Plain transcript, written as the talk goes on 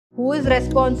Who is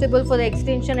responsible for the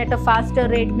extinction at a faster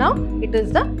rate now? It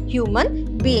is the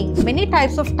human beings. Many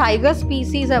types of tiger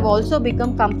species have also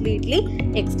become completely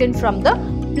extinct from the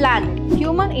planet.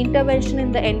 Human intervention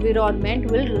in the environment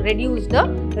will reduce the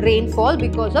rainfall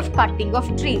because of cutting of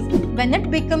trees. When it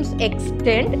becomes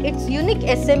extinct, its unique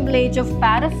assemblage of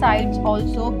parasites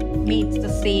also meets the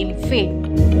same fate.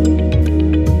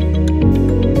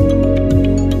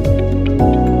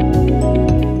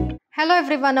 Hello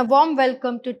everyone, a warm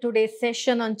welcome to today's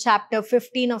session on chapter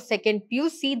 15 of 2nd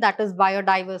PUC, that is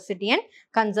Biodiversity and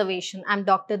Conservation. I am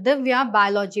Dr. Divya,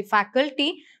 Biology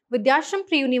Faculty, Vidhyaashram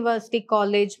Pre-University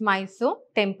College, Mysuru,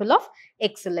 Temple of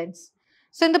Excellence.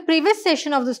 So in the previous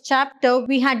session of this chapter,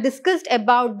 we had discussed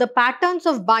about the patterns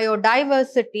of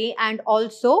biodiversity, and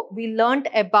also we learnt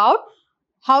about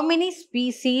how many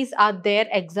species are there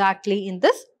exactly in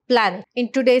this planet.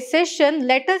 In today's session,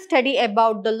 let us study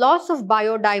about the loss of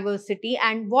biodiversity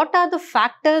and what are the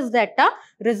factors that are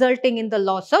resulting in the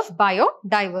loss of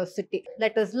biodiversity.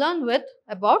 Let us learn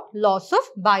about loss of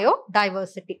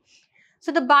biodiversity.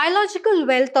 So the biological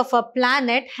wealth of a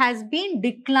planet has been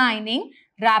declining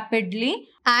rapidly,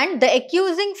 and the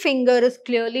accusing finger is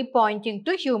clearly pointing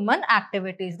to human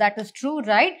activities. That is true,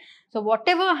 right? So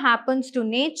whatever happens to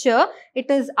nature, it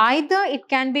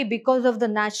can be because of the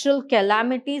natural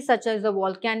calamities such as the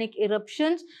volcanic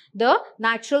eruptions, the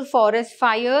natural forest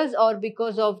fires, or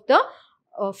because of the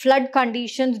flood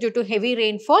conditions due to heavy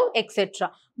rainfall,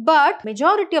 etc. But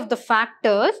majority of the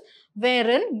factors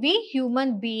wherein we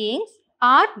human beings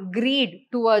our greed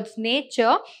towards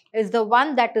nature is the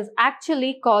one that is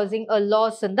actually causing a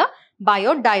loss in the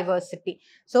biodiversity.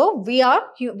 So we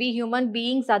human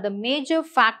beings are the major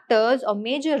factors or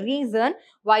major reason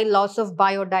why loss of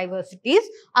biodiversity is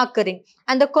occurring.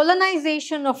 And the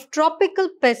colonization of tropical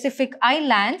Pacific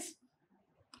islands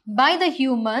by the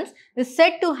humans is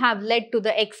said to have led to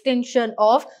the extinction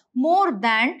of more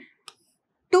than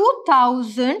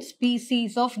 2,000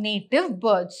 species of native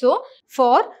birds. So,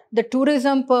 for the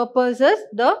tourism purposes,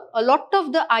 a lot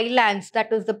of the islands,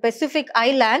 that is the Pacific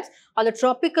islands or the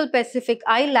tropical Pacific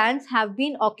islands, have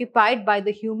been occupied by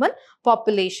the human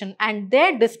population, and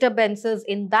their disturbances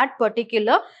in that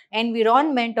particular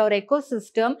environment or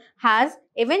ecosystem has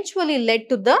eventually led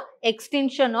to the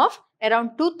extinction of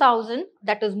around 2,000,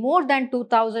 that is more than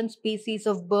 2,000 species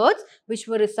of birds which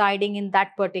were residing in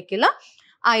that particular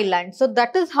island. So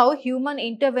that is how human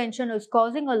intervention is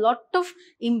causing a lot of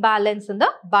imbalance in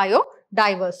the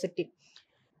biodiversity.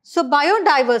 So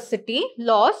biodiversity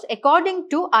loss, according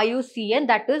to IUCN,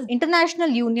 that is International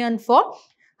Union for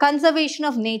Conservation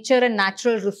of Nature and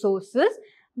Natural Resources,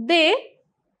 they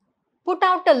put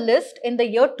out a list in the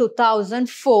year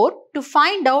 2004 to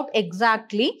find out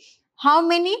exactly how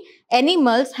many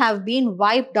animals have been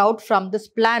wiped out from this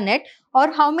planet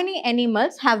or how many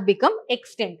animals have become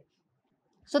extinct.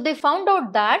 So they found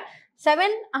out that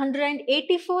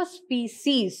 784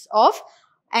 species of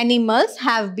animals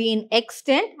have been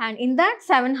extinct, and in that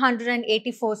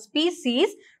 784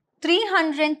 species,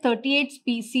 338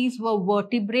 species were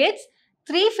vertebrates,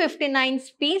 359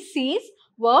 species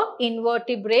were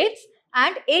invertebrates,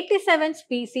 and 87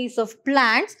 species of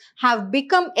plants have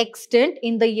become extinct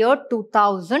in the year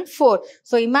 2004.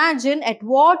 So imagine at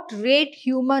what rate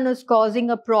human is causing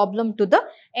a problem to the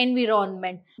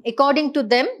environment. According to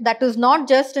them, that is not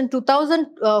just in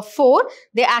 2004,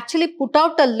 they actually put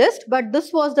out a list, but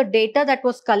this was the data that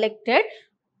was collected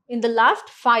in the last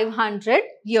 500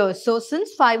 years. So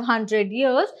since 500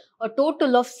 years, a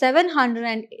total of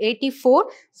 784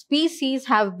 species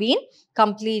have been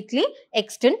completely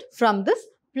extinct from this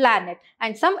planet.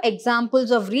 And some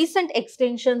examples of recent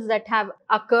extinctions that have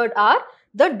occurred are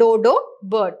the dodo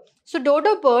bird. So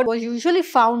dodo bird was usually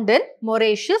found in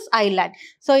Mauritius Island.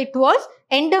 So it was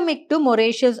endemic to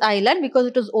Mauritius Island because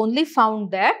it was only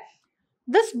found there.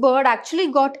 This bird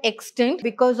actually got extinct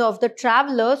because of the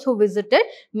travelers who visited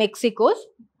Mexico's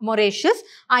Mauritius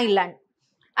Island.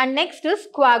 And next is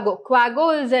quagga.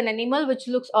 Quagga is an animal which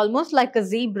looks almost like a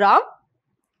zebra.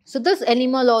 So this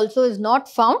animal also is not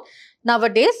found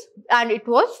nowadays, and it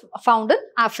was found in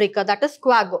Africa, that is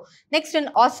quagga. Next, in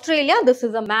Australia, this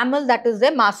is a mammal, that is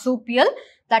a marsupial,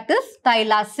 that is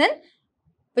thylacine,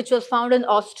 which was found in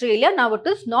Australia. Now it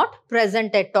is not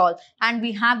present at all. And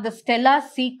we have the Stella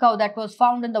sea cow that was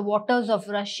found in the waters of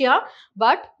Russia,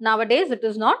 but nowadays it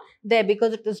is not there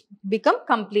because it has become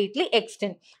completely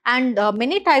extinct. And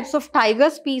many types of tiger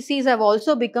species have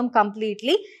also become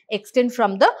completely extinct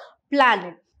from the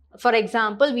planet. For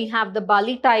example, we have the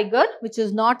Bali tiger, which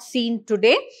is not seen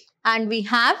today, and we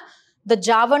have the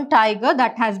Javan tiger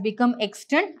that has become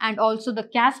extinct, and also the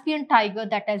Caspian tiger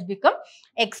that has become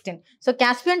extinct. So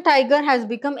Caspian tiger has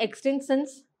become extinct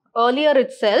since earlier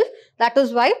itself. That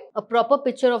is why a proper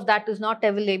picture of that is not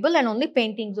available and only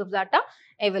paintings of that are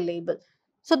available.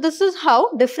 So this is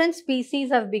how different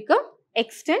species have become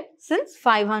extinct since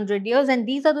 500 years, and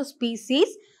these are the species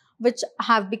which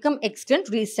have become extinct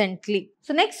recently.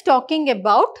 So next, talking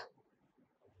about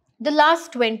the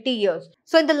last 20 years.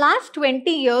 So in the last 20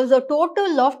 years, a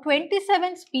total of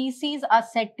 27 species are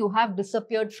said to have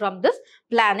disappeared from this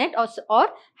planet or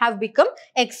have become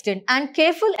extinct. And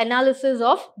careful analysis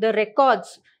of the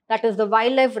records, that is the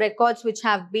wildlife records which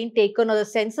have been taken, or the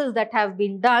census that have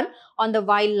been done on the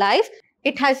wildlife,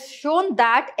 it has shown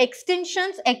that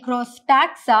extinctions across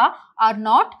taxa are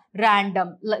not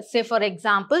random. Let's say, for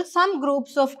example, some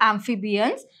groups of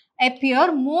amphibians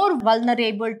appear more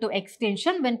vulnerable to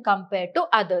extinction when compared to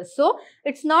others. So,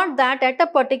 it's not that at a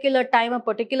particular time a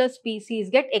particular species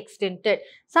get extincted.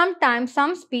 Sometimes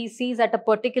some species at a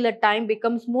particular time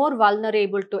becomes more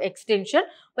vulnerable to extinction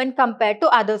when compared to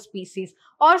other species.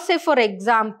 Or say, for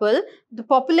example, the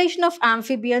population of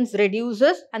amphibians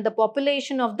reduces and the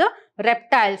population of the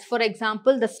reptiles, for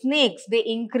example the snakes, they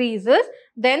increases,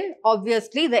 then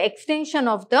obviously the extinction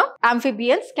of the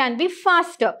amphibians can be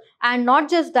faster. And not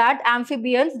just that,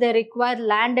 amphibians, they require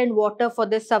land and water for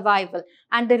their survival,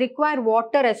 and they require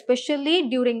water especially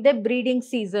during the breeding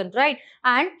season, right?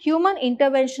 And human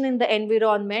intervention in the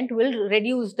environment will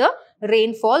reduce the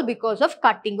rainfall because of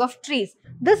cutting of trees.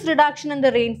 This reduction in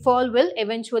the rainfall will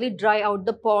eventually dry out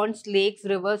the ponds, lakes,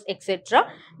 rivers, etc.,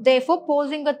 therefore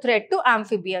posing a threat to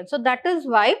amphibians. So that is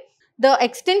why the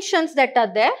extinctions that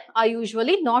are there are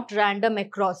usually not random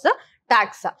across the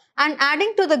taxa. And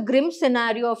adding to the grim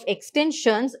scenario of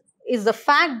extinctions is the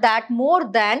fact that more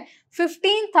than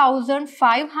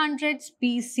 15,500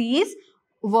 species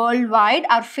worldwide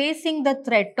are facing the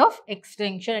threat of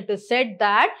extinction. It is said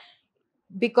that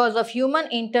because of human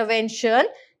intervention,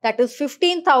 that is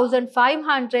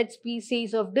 15,500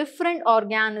 species of different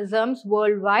organisms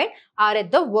worldwide are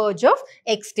at the verge of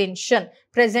extinction.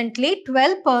 Presently,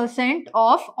 12%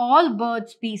 of all bird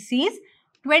species,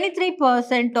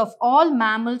 23% of all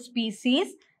mammal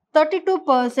species,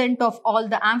 32% of all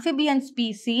the amphibian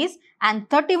species, and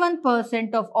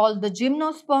 31% of all the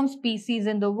gymnosperm species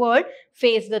in the world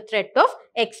face the threat of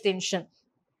extinction.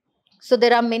 So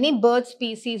there are many bird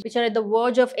species which are at the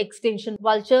verge of extinction.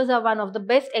 Vultures are one of the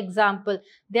best example.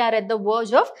 They are at the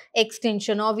verge of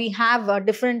extinction. Or we have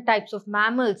different types of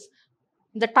mammals.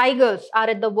 The tigers are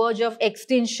at the verge of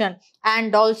extinction,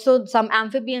 and also some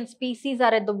amphibian species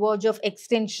are at the verge of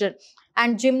extinction.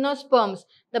 And gymnosperms,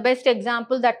 the best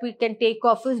example that we can take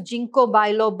of is Ginkgo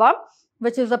biloba,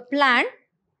 which is a plant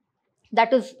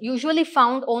that is usually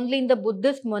found only in the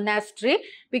Buddhist monastery,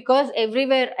 because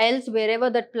everywhere else, wherever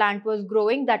that plant was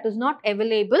growing, that is not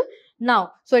available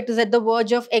now. So it is at the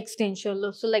verge of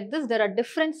extinction. So like this, there are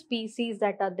different species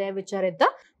that are there which are at the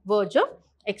verge of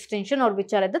extinction or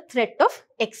which are at the threat of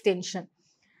extinction.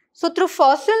 So through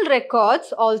fossil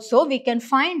records also we can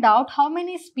find out how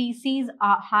many species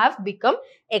have become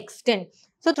extinct.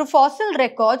 So through fossil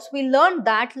records we learned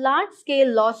that large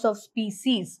scale loss of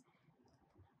species.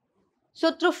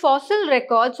 So through fossil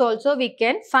records also we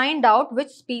can find out which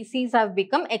species have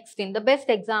become extinct. The best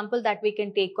example that we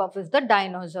can take of is the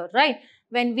dinosaur, right?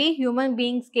 When we human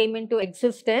beings came into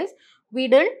existence, we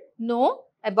didn't know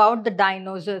about the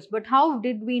dinosaurs. But how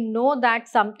did we know that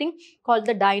something called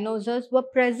the dinosaurs were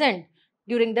present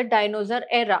during the dinosaur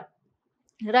era?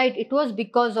 Right, it was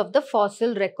because of the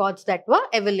fossil records that were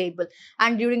available.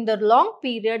 And during the long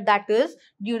period, that is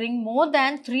during more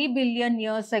than 3 billion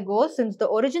years ago, since the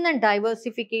origin and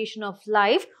diversification of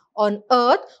life on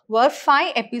Earth were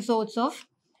 5 episodes of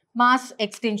mass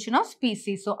extinction of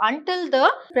species. So until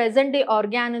the present day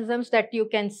organisms that you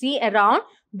can see around,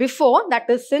 before, that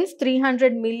is since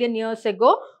 300 million years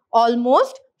ago,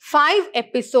 almost 5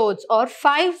 episodes or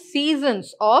 5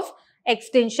 seasons of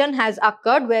extinction has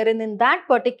occurred, wherein in that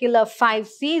particular 5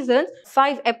 seasons,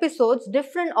 5 episodes,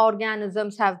 different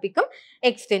organisms have become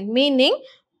extinct. Meaning,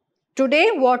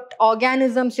 today what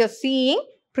organisms you're seeing,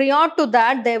 prior to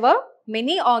that there were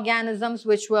many organisms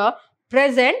which were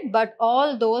present, but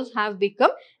all those have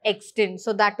become extinct.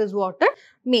 So that is what it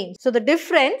means. So the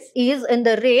difference is in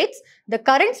the rates. The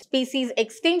current species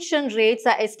extinction rates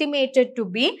are estimated to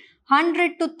be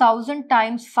 100 to 1000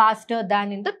 times faster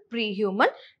than in the pre-human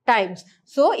times.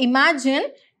 So imagine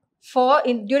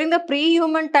during the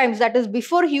pre-human times, that is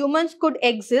before humans could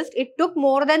exist, it took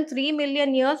more than 3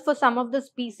 million years for some of the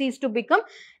species to become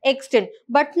extinct.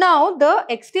 But now the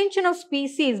extinction of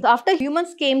species after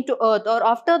humans came to earth, or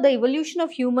after the evolution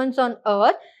of humans on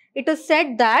earth, it is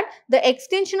said that the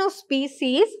extinction of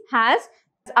species has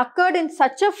occurred in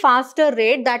such a faster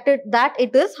rate that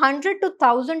it is 100 to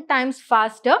 1000 times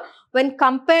faster when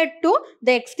compared to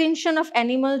the extinction of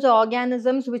animals or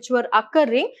organisms which were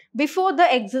occurring before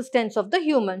the existence of the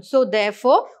humans. So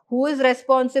therefore, who is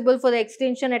responsible for the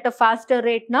extinction at a faster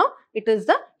rate now? It is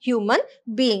the human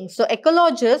being. So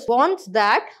ecologists want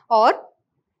that, or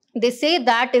they say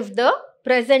that if the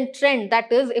present trend,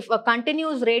 that is if a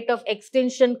continuous rate of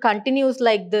extinction continues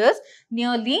like this,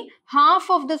 nearly half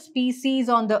of the species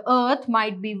on the earth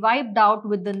might be wiped out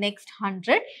with the next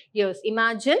 100 years.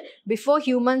 Imagine, before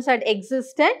humans had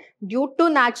existed, due to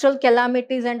natural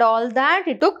calamities and all that,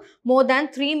 it took more than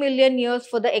 3 million years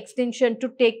for the extinction to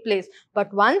take place.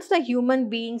 But once the human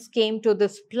beings came to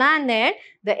this planet,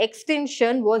 the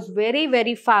extinction was very,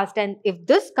 very fast. And if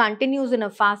this continues in a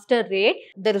faster rate,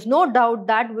 there is no doubt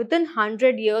that within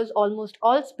 100 years, almost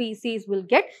all species will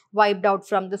get wiped out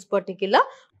from this particular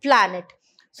planet.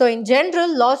 So in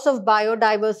general, loss of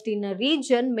biodiversity in a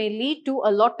region may lead to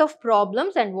a lot of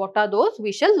problems, and what are those?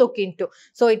 We shall look into.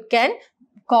 So it can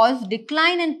cause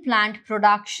decline in plant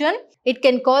production. It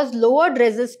can cause lowered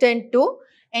resistance to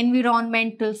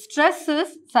environmental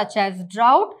stresses such as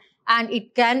drought, and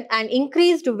it can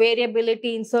increased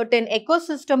variability in certain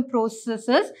ecosystem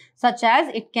processes, such as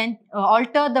it can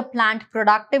alter the plant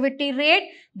productivity rate,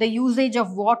 the usage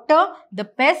of water, the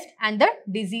pest and the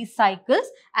disease cycles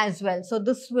as well. So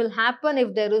this will happen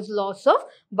if there is loss of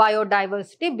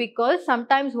biodiversity, because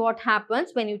sometimes what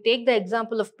happens, when you take the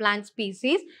example of plant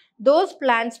species, those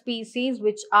plant species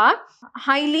which are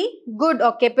highly good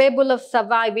or capable of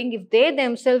surviving, if they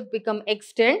themselves become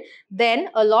extinct, then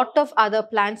a lot of other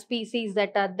plant species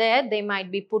that are there, they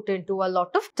might be put into a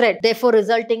lot of threat, therefore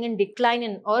resulting in decline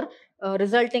in, or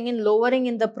resulting in lowering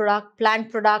in the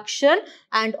plant production,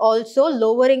 and also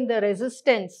lowering the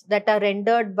resistance that are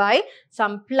rendered by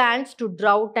some plants to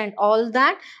drought and all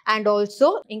that, and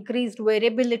also increased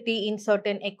variability in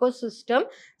certain ecosystem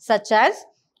such as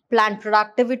plant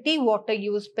productivity, water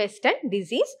use, pest and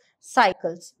disease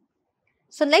cycles.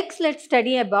 So next, let's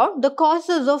study about the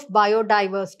causes of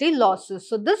biodiversity losses.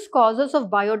 So this causes of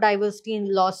biodiversity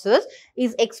losses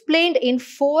is explained in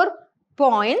 4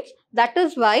 points. That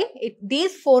is why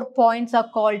these 4 points are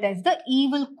called as the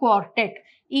evil quartet.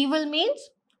 Evil means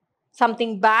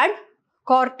something bad.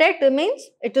 Quartet means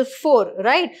it is 4,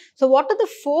 right? So what are the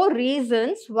 4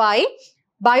 reasons why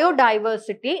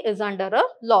biodiversity is under a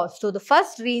loss? So the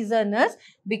first reason is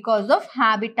because of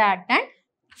habitat and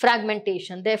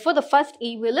fragmentation. Therefore, the first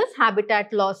evil is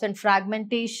habitat loss and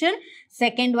fragmentation.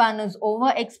 Second one is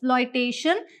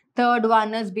overexploitation. Third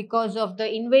one is because of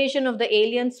the invasion of the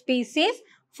alien species.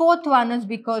 Fourth one is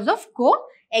because of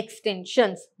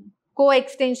co-extinctions.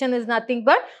 Co-extinction is nothing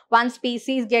but one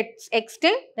species gets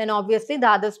extinct, then obviously the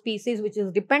other species which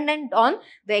is dependent on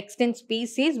the extinct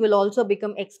species will also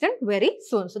become extinct very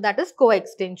soon. So that is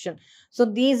co-extinction. So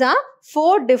these are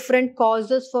 4 different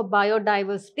causes for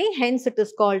biodiversity, hence it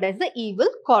is called as the evil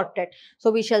quartet. So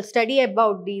we shall study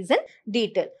about these in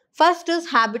detail. First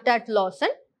is habitat loss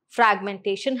and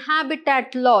fragmentation.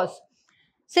 Habitat loss.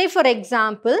 Say for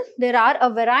example, there are a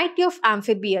variety of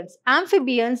amphibians.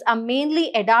 Amphibians are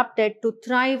mainly adapted to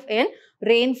thrive in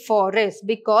rainforests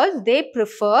because they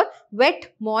prefer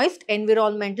wet, moist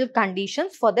environmental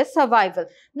conditions for their survival.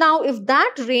 Now, if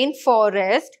that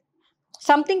rainforest,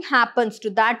 something happens to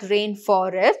that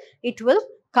rainforest, it will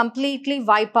completely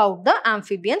wipe out the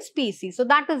amphibian species. So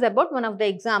that is about one of the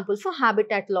examples for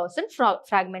habitat loss and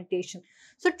fragmentation.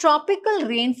 So tropical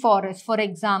rainforest, for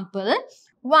example,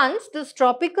 once this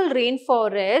tropical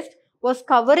rainforest was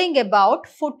covering about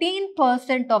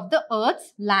 14% of the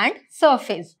Earth's land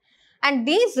surface. And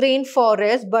these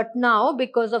rainforests, but now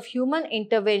because of human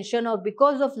intervention or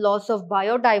because of loss of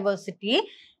biodiversity,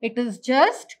 it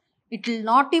will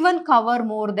not even cover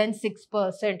more than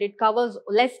 6%. It covers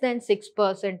less than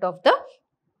 6% of the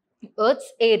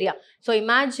Earth's area. So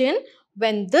imagine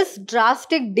when this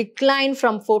drastic decline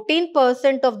from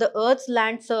 14% of the Earth's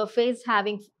land surface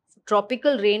having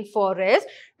tropical rainforest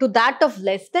to that of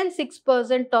less than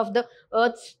 6% of the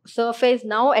Earth's surface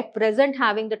now at present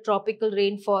having the tropical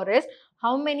rainforest,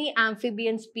 how many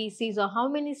amphibian species or how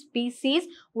many species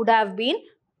would have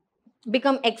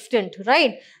become extinct,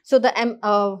 right? So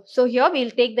so here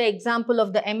we'll take the example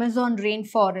of the Amazon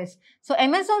rainforest. So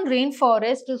Amazon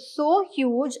rainforest is so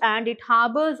huge and it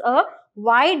harbors a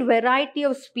wide variety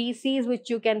of species which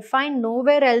you can find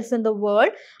nowhere else in the world,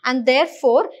 and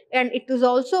therefore, and it is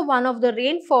also one of the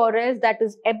rainforests that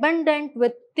is abundant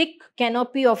with thick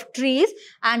canopy of trees,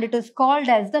 and it is called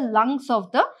as the lungs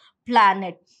of the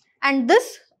planet. And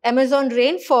this Amazon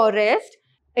rainforest,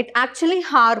 it actually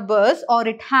harbors, or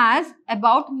it has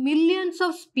about millions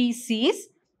of species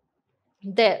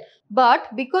there.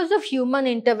 But because of human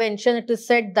intervention, it is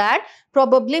said that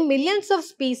probably millions of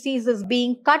species is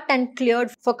being cut and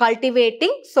cleared for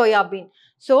cultivating soya bean.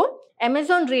 So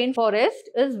Amazon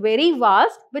rainforest is very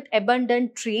vast with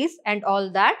abundant trees and all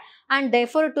that, and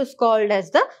therefore it is called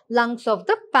as the lungs of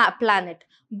the planet.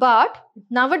 But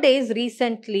nowadays,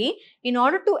 recently, in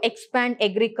order to expand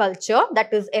agriculture,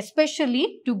 that is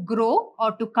especially to grow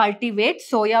or to cultivate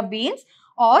soya beans,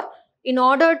 or in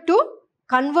order to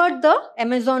convert the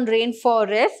Amazon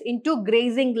rainforest into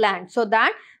grazing land so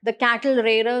that the cattle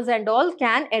rearers and all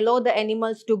can allow the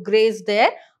animals to graze there,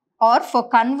 or for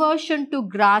conversion to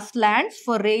grasslands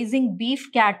for raising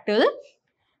beef cattle,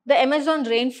 the Amazon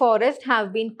rainforest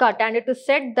have been cut, and it is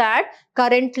said that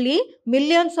currently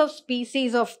millions of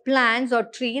species of plants or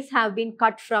trees have been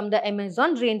cut from the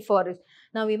Amazon rainforest.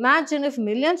 Now imagine if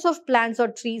millions of plants or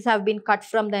trees have been cut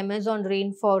from the Amazon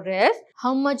rainforest,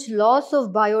 how much loss of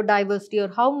biodiversity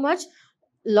or how much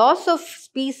loss of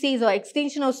species or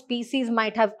extinction of species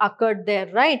might have occurred there,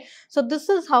 right? So this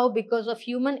is how, because of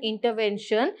human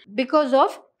intervention, because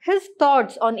of his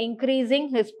thoughts on increasing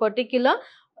his particular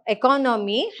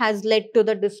economy, has led to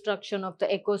the destruction of the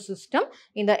ecosystem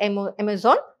in the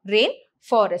Amazon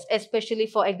rainforest, especially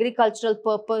for agricultural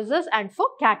purposes and for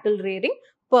cattle rearing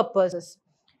purposes.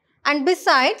 And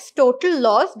besides total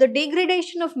loss, the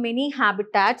degradation of many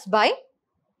habitats by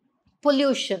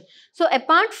pollution. So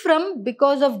apart from,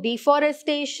 because of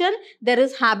deforestation, there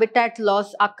is habitat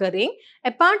loss occurring.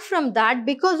 Apart from that,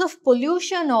 because of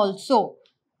pollution also,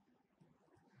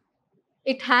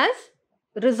 it has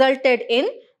resulted in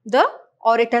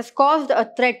it has caused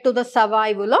a threat to the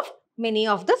survival of many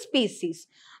of the species.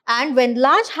 And when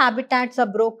large habitats are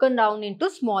broken down into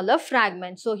smaller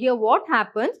fragments. So here what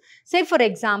happens, say for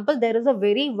example, there is a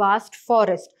very vast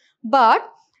forest, but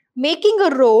making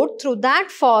a road through that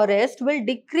forest will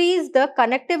decrease the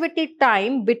connectivity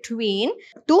time between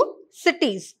two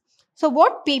cities. So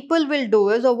what people will do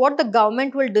is, or what the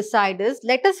government will decide is,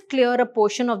 let us clear a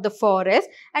portion of the forest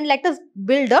and let us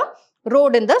build a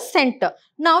road in the center.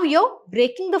 Now you're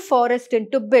breaking the forest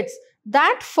into bits.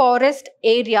 That forest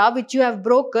area which you have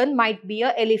broken might be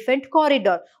an elephant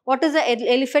corridor. What is an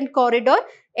elephant corridor?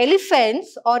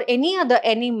 Elephants or any other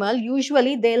animal,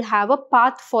 usually they'll have a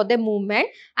path for their movement,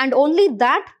 and only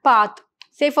that path,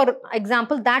 say for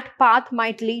example, that path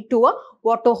might lead to a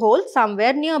water hole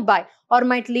somewhere nearby, or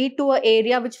might lead to an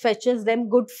area which fetches them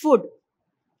good food.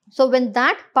 So when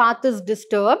that path is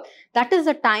disturbed, that is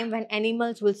the time when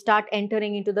animals will start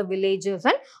entering into the villages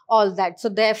and all that. So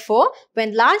therefore,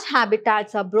 when large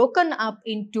habitats are broken up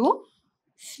into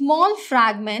small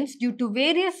fragments due to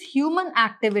various human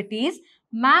activities,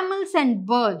 mammals and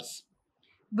birds,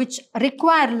 which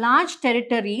require large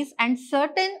territories, and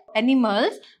certain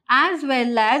animals as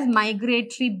well as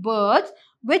migratory birds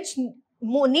which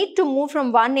need to move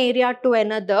from one area to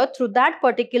another through that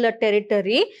particular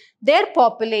territory, their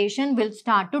population will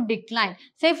start to decline.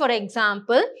 Say for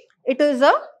example, it is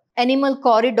a animal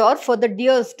corridor for the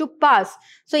deers to pass.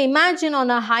 So imagine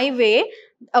on a highway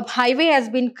has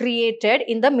been created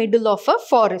in the middle of a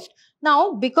forest.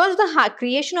 Now, because the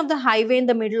creation of the highway in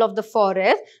the middle of the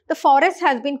forest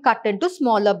has been cut into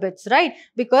smaller bits, right?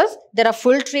 Because there are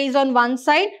full trees on one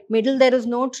side, middle there is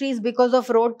no trees because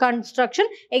of road construction.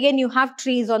 Again, you have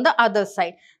trees on the other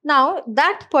side. Now,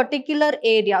 that particular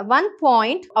area, one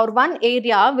point or one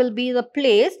area will be the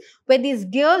place where these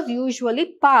deers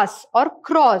usually pass or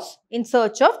cross in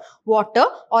search of water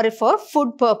or for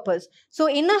food purpose. So,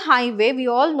 in a highway, we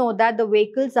all know that the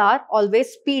vehicles are always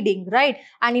speeding, right?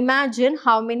 And imagine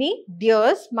how many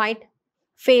deers might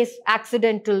face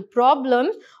accidental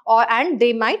problems and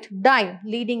they might die,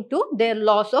 leading to their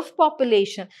loss of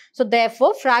population. So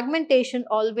therefore, fragmentation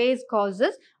always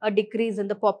causes a decrease in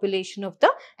the population of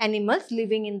the animals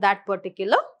living in that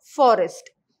particular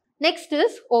forest. Next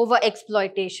is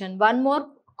overexploitation. One more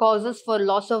causes for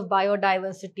loss of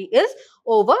biodiversity is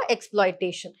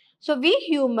overexploitation. So we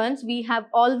humans, we have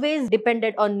always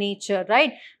depended on nature,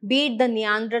 right? Be it the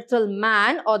Neanderthal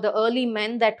man or the early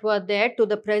men that were there to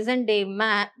the present day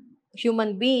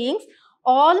human beings,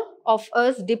 all of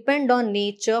us depend on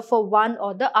nature for one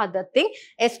or the other thing,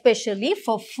 especially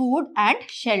for food and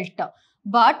shelter.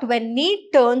 But when need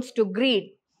turns to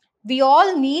greed, we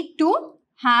all need to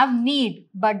have need,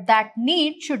 but that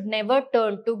need should never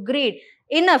turn to greed.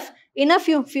 Enough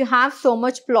if you have so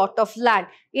much plot of land,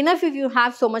 enough if you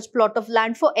have so much plot of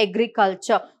land for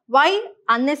agriculture. Why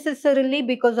unnecessarily,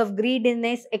 because of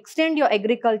greediness, extend your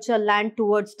agriculture land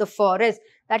towards the forest?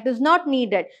 That is not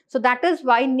needed. So that is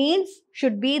why needs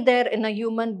should be there in a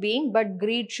human being, but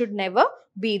greed should never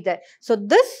be there. So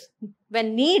this,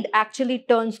 when need actually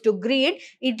turns to greed,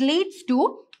 it leads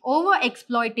to over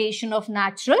exploitation of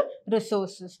natural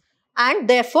resources. And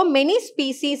therefore, many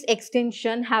species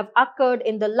extinction have occurred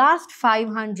in the last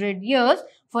 500 years.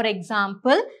 For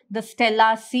example, the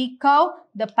Stella sea cow,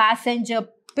 the passenger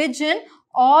pigeon,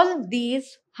 all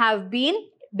these have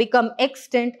become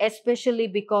extinct, especially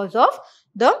because of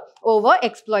the over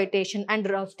exploitation. And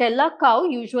Stella cow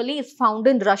usually is found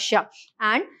in Russia,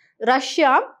 and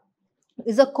Russia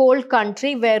is a cold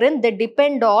country wherein they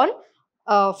depend on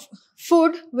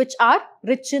food which are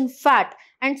rich in fat.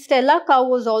 And Stella cow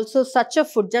was also such a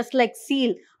food, just like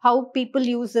seal, how people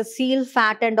use the seal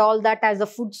fat and all that as a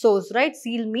food source, right?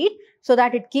 Seal meat, so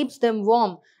that it keeps them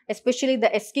warm, especially the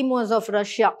Eskimos of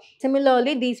Russia.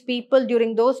 Similarly, these people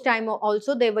during those time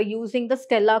also, they were using the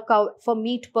Stella cow for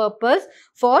meat purpose,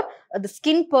 for the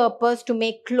skin purpose, to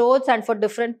make clothes, and for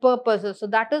different purposes. So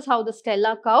that is how the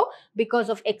Stella cow, because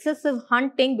of excessive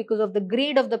hunting, because of the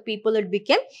greed of the people, it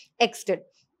became extinct.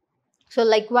 So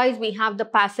likewise, we have the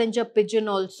passenger pigeon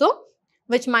also,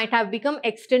 which might have become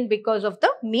extinct because of the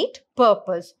meat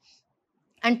purpose.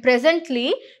 And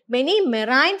presently, many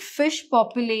marine fish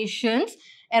populations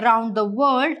around the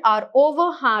world are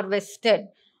over harvested.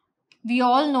 We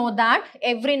all know that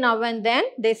every now and then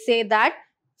they say that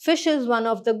fish is one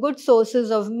of the good sources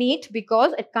of meat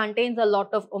because it contains a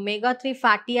lot of omega-3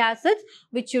 fatty acids,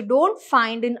 which you don't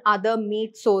find in other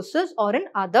meat sources or in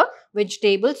other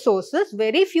vegetable sources.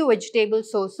 Very few vegetable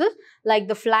sources like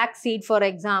the flaxseed, for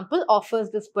example,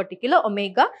 offers this particular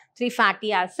omega-3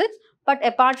 fatty acids. But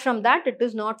apart from that, it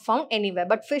is not found anywhere.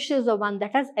 But fish is the one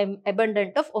that has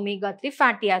abundant of omega-3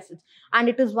 fatty acids. And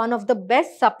it is one of the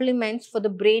best supplements for the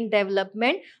brain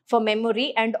development, for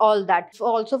memory and all that.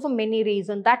 Also for many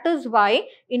reasons. That is why,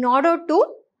 in order to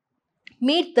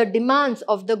meet the demands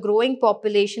of the growing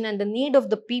population and the need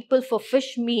of the people for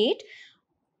fish meat,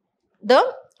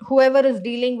 whoever is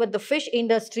dealing with the fish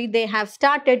industry, they have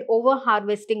started over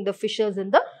harvesting the fishes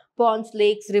in the ponds,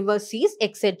 lakes, rivers, seas,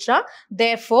 etc.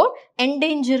 Therefore,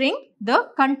 endangering the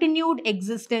continued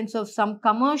existence of some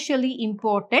commercially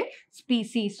important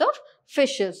species of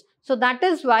fishes. So that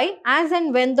is why, as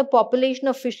and when the population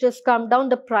of fishes come down,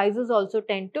 the prices also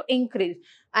tend to increase.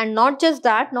 And not just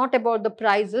that, not about the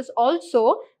prices,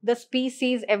 also the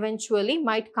species eventually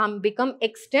might become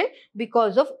extinct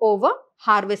because of over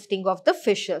harvesting of the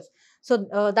fishes. So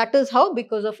that is how,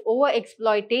 because of over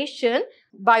exploitation,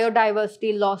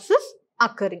 biodiversity losses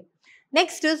occurring.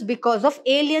 Next is because of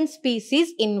alien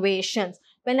species invasions.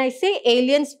 When I say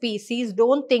alien species,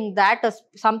 don't think that as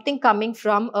something coming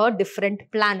from a different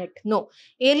planet. No.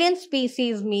 Alien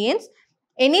species means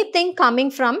anything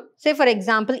coming from, say for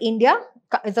example, India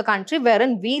is a country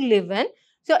wherein we live in.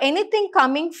 So anything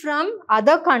coming from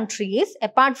other countries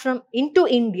apart from into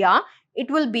India, it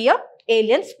will be a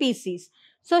alien species.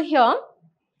 So here,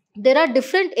 there are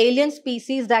different alien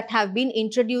species that have been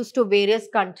introduced to various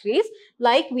countries,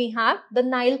 like we have the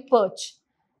Nile perch.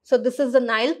 So this is the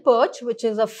Nile perch, which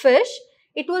is a fish.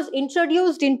 It was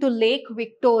introduced into Lake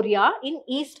Victoria in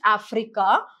East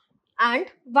Africa. And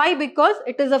why? Because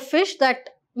it is a fish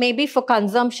that maybe for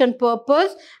consumption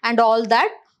purpose and all that,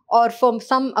 or for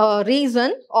some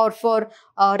reason, or for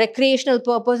recreational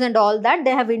purpose and all that,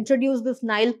 they have introduced this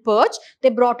Nile perch. They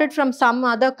brought it from some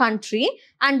other country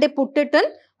and they put it in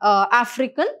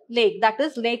African lake, that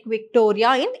is Lake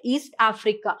Victoria in East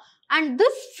Africa. And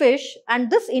this fish and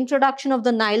this introduction of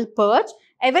the Nile perch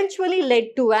eventually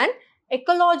led to an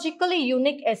ecologically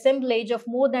unique assemblage of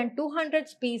more than 200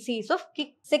 species of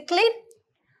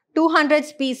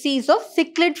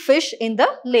cichlid fish in the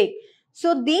lake.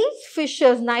 So these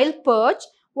fishes, Nile perch,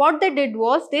 what they did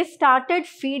was they started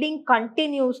feeding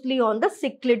continuously on the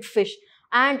cichlid fish.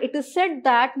 And it is said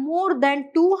that more than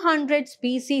 200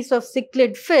 species of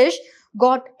cichlid fish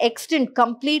got extinct,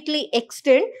 completely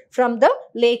extinct from the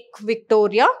Lake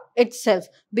Victoria itself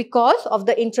because of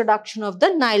the introduction of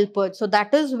the Nile perch. So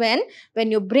that is when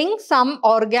you bring some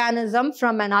organism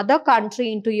from another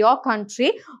country into your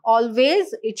country,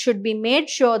 always it should be made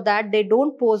sure that they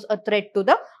don't pose a threat to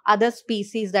the other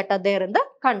species that are there in the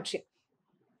country.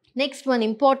 Next one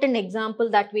important example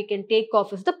that we can take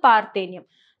off is the Parthenium.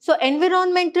 So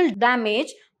environmental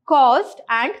damage caused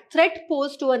and threat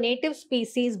posed to a native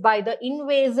species by the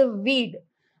invasive weed.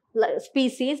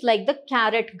 species like the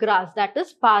carrot grass, that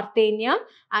is Parthenium,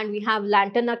 and we have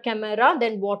Lantana camera,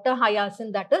 then water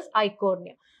hyacinth, that is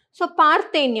Eichhornia. So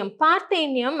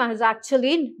Parthenium is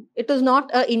actually, it is not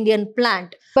an Indian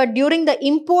plant. But during the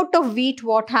import of wheat,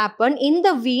 what happened? In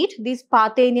the wheat, these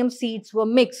Parthenium seeds were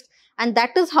mixed. And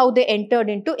that is how they entered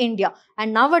into India.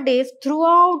 And nowadays,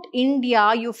 throughout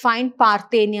India, you find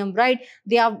Parthenium, right?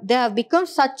 They have become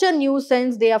such a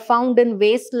nuisance. They are found in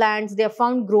wastelands. They are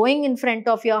found growing in front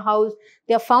of your house.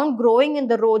 They are found growing in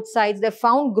the roadsides. They are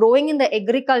found growing in the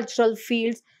agricultural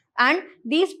fields. And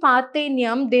these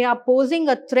Parthenium, they are posing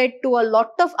a threat to a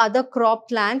lot of other crop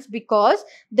plants because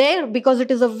it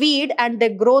is a weed and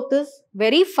their growth is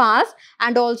very fast,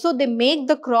 and also they make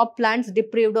the crop plants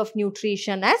deprived of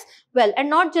nutrition as well. And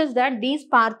not just that, these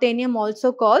Parthenium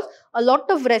also cause a lot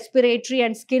of respiratory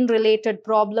and skin related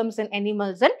problems in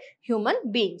animals and human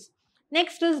beings.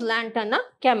 Next is Lantana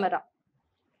camera.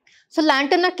 So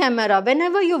Lantana camera,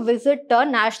 whenever you visit a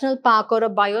national park or a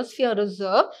biosphere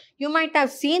reserve, you might have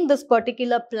seen this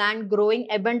particular plant growing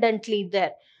abundantly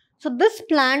there. So this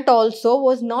plant also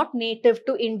was not native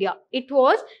to India. It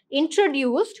was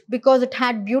introduced because it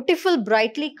had beautiful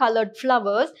brightly colored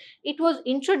flowers. It was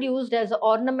introduced as an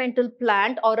ornamental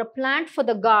plant or a plant for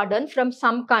the garden from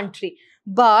some country.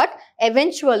 But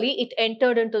eventually it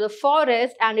entered into the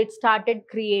forest and it started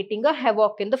creating a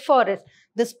havoc in the forest.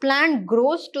 This plant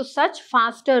grows to such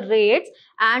faster rates,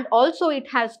 and also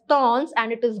it has thorns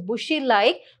and it is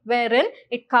bushy-like, wherein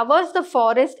it covers the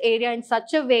forest area in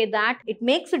such a way that it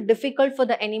makes it difficult for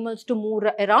the animals to move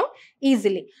around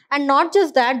easily. And not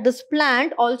just that, this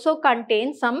plant also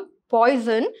contains some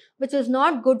poison which is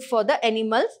not good for the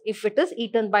animals. If it is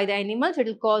eaten by the animals, it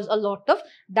will cause a lot of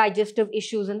digestive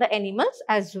issues in the animals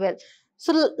as well.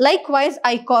 So likewise,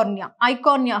 Eichhornia.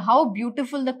 Eichhornia, how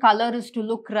beautiful the color is to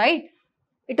look, right?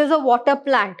 It is a water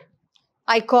plant.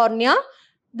 Eichhornia,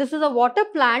 this is a water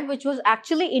plant which was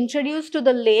actually introduced to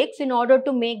the lakes in order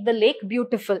to make the lake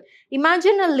beautiful.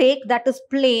 Imagine a lake that is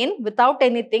plain without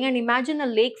anything, and imagine a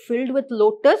lake filled with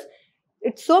lotus.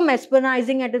 It's so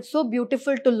mesmerizing and it's so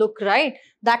beautiful to look, right?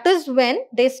 That is when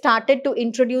they started to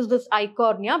introduce this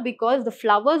Eichhornia, because the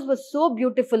flowers were so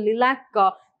beautiful, lilac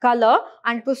color,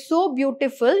 and it was so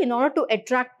beautiful. In order to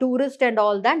attract tourists and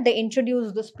all that, they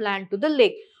introduced this plant to the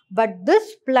lake. But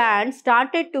this plant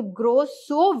started to grow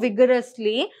so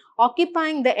vigorously,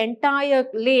 occupying the entire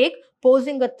lake,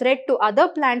 posing a threat to other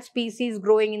plant species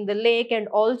growing in the lake and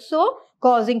also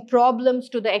causing problems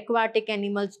to the aquatic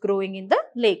animals growing in the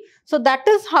lake. So that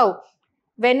is how,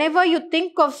 whenever you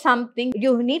think of something,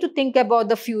 you need to think about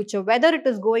the future, whether it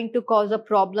is going to cause a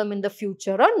problem in the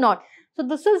future or not. So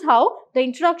this is how the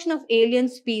introduction of alien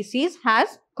species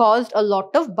has caused a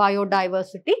lot of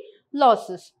biodiversity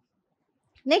losses.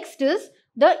 Next is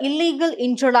the illegal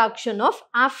introduction of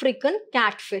African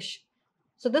catfish.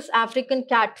 So this African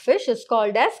catfish is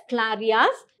called as Clarias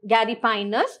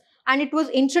garipinus, and it was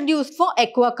introduced for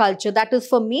aquaculture, that is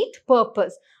for meat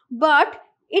purpose. But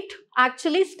it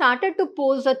actually started to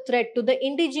pose a threat to the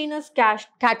indigenous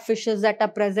catfishes that are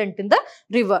present in the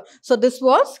river. So this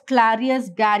was Clarias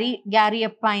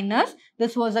garipinus.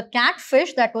 This was a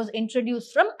catfish that was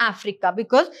introduced from Africa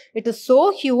because it is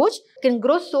so huge, can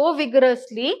grow so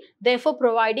vigorously, therefore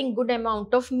providing good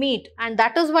amount of meat, and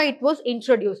that is why it was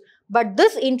introduced. But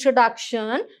this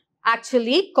introduction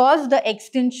actually caused the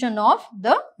extinction of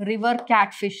the river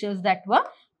catfishes that were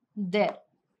there.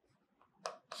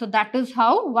 So that is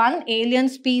how one alien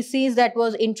species that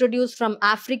was introduced from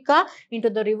Africa into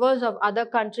the rivers of other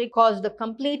country caused the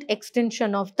complete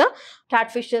extinction of the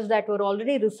catfishes that were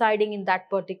already residing in that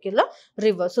particular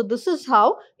river. So this is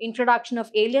how introduction of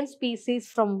alien species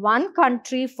from one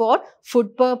country for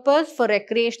food purpose, for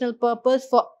recreational purpose,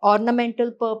 for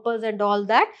ornamental purpose and all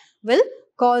that will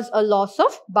cause a loss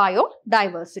of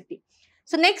biodiversity.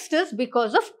 So next is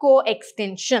because of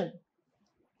co-extinction.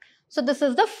 So this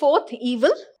is the fourth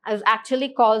evil, as actually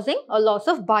causing a loss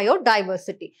of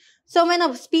biodiversity. So when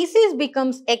a species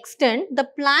becomes extinct, the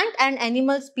plant and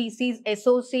animal species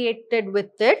associated with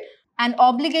it, an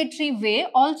obligatory way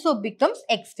also becomes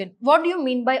extinct. What do you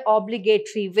mean by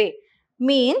obligatory way?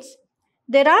 Means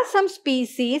there are some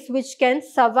species which can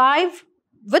survive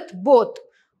with both.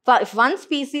 If one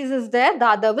species is there, the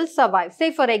other will survive.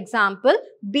 Say for example,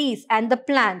 bees and the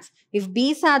plants. If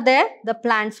bees are there, the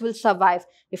plants will survive.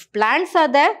 If plants are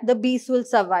there, the bees will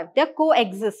survive. They are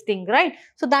coexisting, right?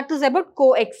 So that is about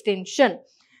co-extinction.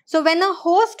 So when a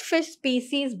host fish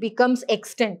species becomes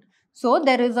extinct, so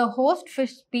there is a host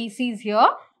fish species here.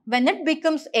 When it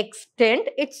becomes extinct,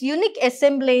 its unique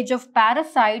assemblage of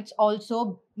parasites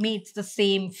also meets the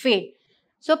same fate.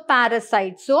 So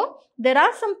parasites. So there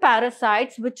are some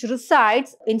parasites which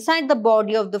resides inside the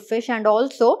body of the fish, and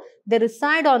also they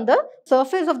reside on the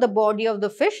surface of the body of the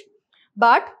fish.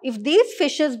 But if these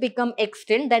fishes become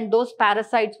extinct, then those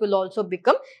parasites will also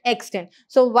become extinct.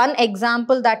 So one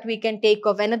example that we can take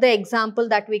of, another example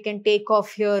that we can take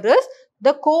of here is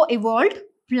the co-evolved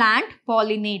plant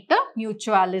pollinator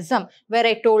mutualism, where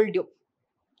I told you.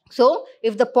 So,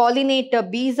 if the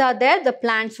pollinator bees are there, the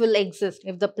plants will exist.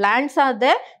 If the plants are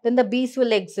there, then the bees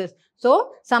will exist.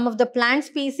 So, some of the plant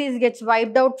species gets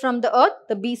wiped out from the earth,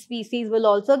 the bee species will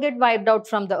also get wiped out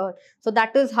from the earth. So,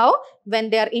 that is how when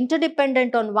they are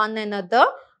interdependent on one another,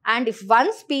 and if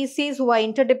one species who are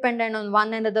interdependent on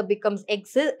one another becomes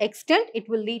extinct, it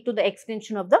will lead to the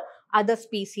extinction of the other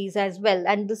species as well,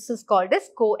 and this is called as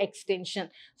co-extinction.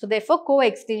 So, therefore,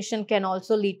 co-extinction can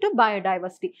also lead to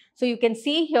biodiversity. So, you can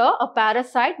see here a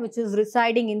parasite which is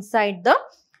residing inside the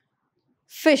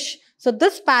fish. So,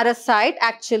 this parasite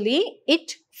actually,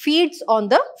 it feeds on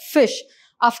the fish.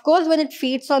 Of course, when it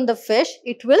feeds on the fish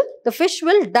fish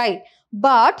will die.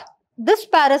 But this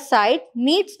parasite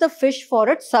needs the fish for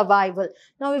its survival.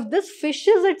 Now, if this fish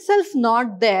is itself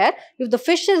not there, if the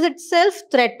fish is itself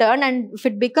threatened and if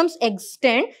it becomes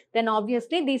extinct, then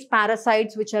obviously these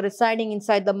parasites which are residing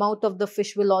inside the mouth of the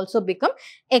fish will also become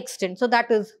extinct. So, that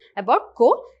is about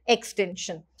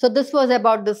co-extinction. So, this was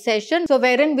about the session. So,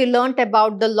 wherein we learnt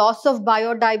about the loss of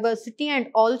biodiversity and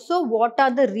also what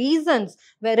are the reasons,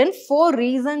 wherein 4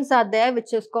 reasons are there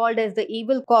which is called as the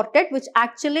evil quartet, which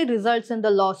actually results in the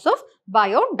loss of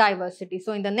biodiversity.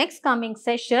 So, in the next coming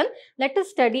session, let us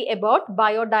study about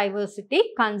biodiversity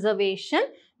conservation,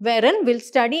 wherein we'll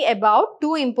study about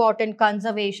 2 important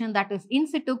conservation, that is in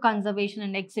situ conservation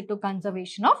and ex situ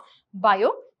conservation of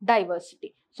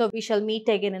biodiversity. So, we shall meet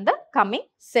again in the coming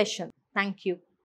session. Thank you.